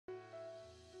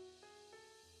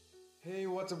Hey,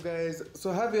 what's up guys?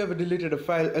 So have you ever deleted a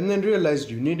file and then realized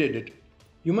you needed it?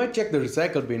 You might check the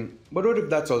recycle bin, but what if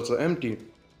that's also empty?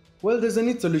 Well, there's a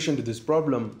neat solution to this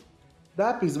problem. The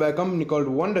app is by a company called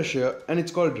Wondershare and it's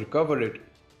called RecoverIt.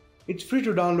 It's free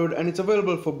to download and it's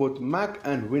available for both Mac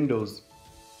and Windows.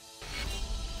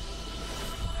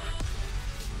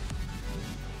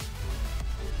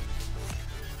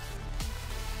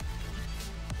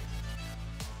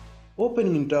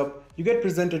 Opening it up, you get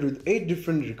presented with 8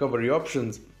 different recovery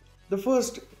options. The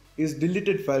first is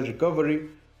deleted file recovery,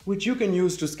 which you can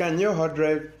use to scan your hard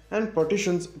drive, and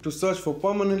partitions to search for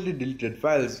permanently deleted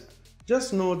files.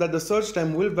 Just know that the search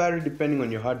time will vary depending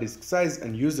on your hard disk size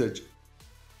and usage.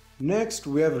 Next,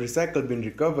 we have recycle bin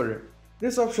recovery.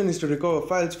 This option is to recover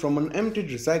files from an emptied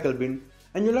recycle bin,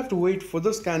 and you'll have to wait for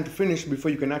the scan to finish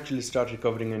before you can actually start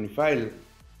recovering any file.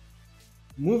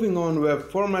 Moving on, we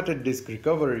have formatted disk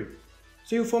recovery.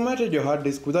 So you formatted your hard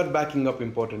disk without backing up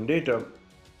important data.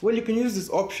 Well, you can use this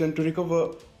option to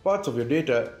recover parts of your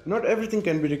data. Not everything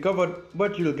can be recovered,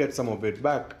 but you'll get some of it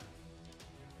back.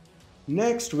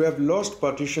 Next, we have lost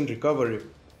partition recovery.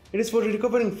 It is for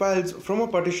recovering files from a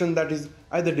partition that is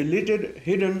either deleted,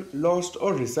 hidden, lost,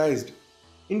 or resized.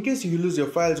 In case you lose your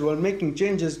files while making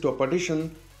changes to a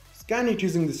partition, scan it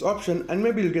using this option and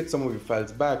maybe you'll get some of your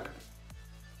files back.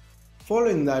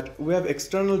 Following that, we have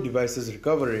external devices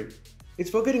recovery. It's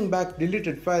for getting back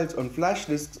deleted files on flash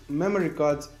disks, memory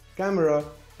cards, camera,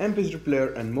 MP3 player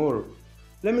and more.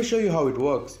 Let me show you how it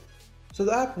works. So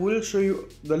the app will show you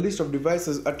the list of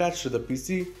devices attached to the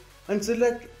PC and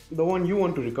select the one you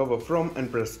want to recover from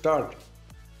and press start.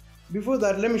 Before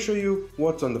that, let me show you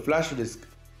what's on the flash disk.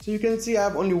 So you can see I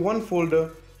have only one folder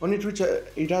on it which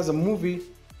it has a movie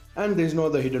and there is no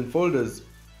other hidden folders.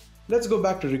 Let's go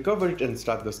back to RecoverIt and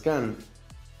start the scan.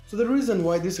 So the reason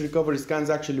why these recovery scans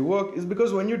actually work is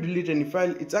because when you delete any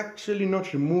file, it's actually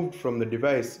not removed from the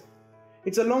device.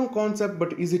 It's a long concept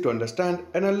but easy to understand,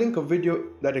 and I'll link a video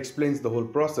that explains the whole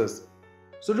process.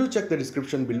 So do check the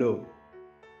description below.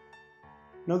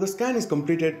 Now the scan is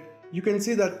completed. You can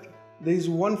see that there is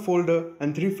one folder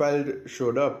and 3 files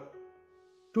showed up.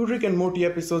 2 Rick and Morty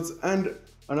episodes and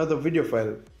another video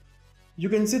file. You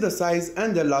can see the size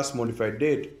and their last modified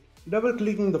date.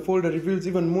 Double-clicking the folder reveals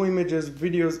even more images,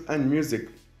 videos and music.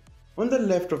 On the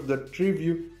left of the tree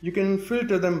view, you can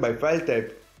filter them by file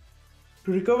type.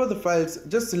 To recover the files,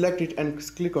 just select it and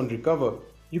click on recover.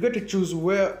 You get to choose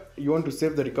where you want to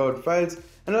save the recovered files,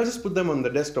 and I'll just put them on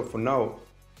the desktop for now.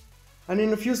 And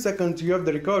in a few seconds you have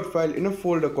the recovered file in a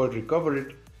folder called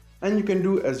RecoverIt, and you can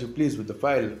do as you please with the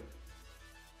file.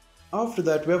 After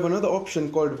that, we have another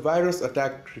option called virus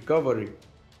attack recovery.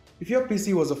 If your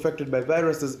PC was affected by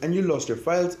viruses and you lost your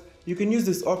files, you can use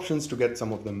these options to get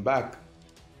some of them back.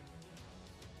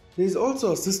 There is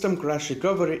also a system crash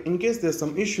recovery in case there are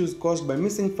some issues caused by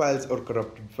missing files or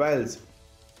corrupted files.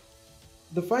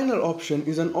 The final option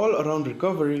is an all-around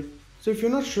recovery, so if you're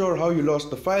not sure how you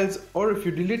lost the files or if you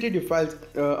deleted your files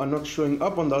are not showing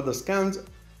up on the other scans,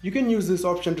 you can use this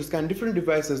option to scan different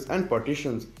devices and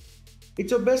partitions.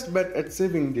 It's your best bet at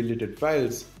saving deleted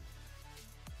files.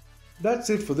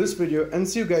 That's it for this video and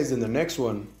see you guys in the next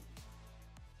one.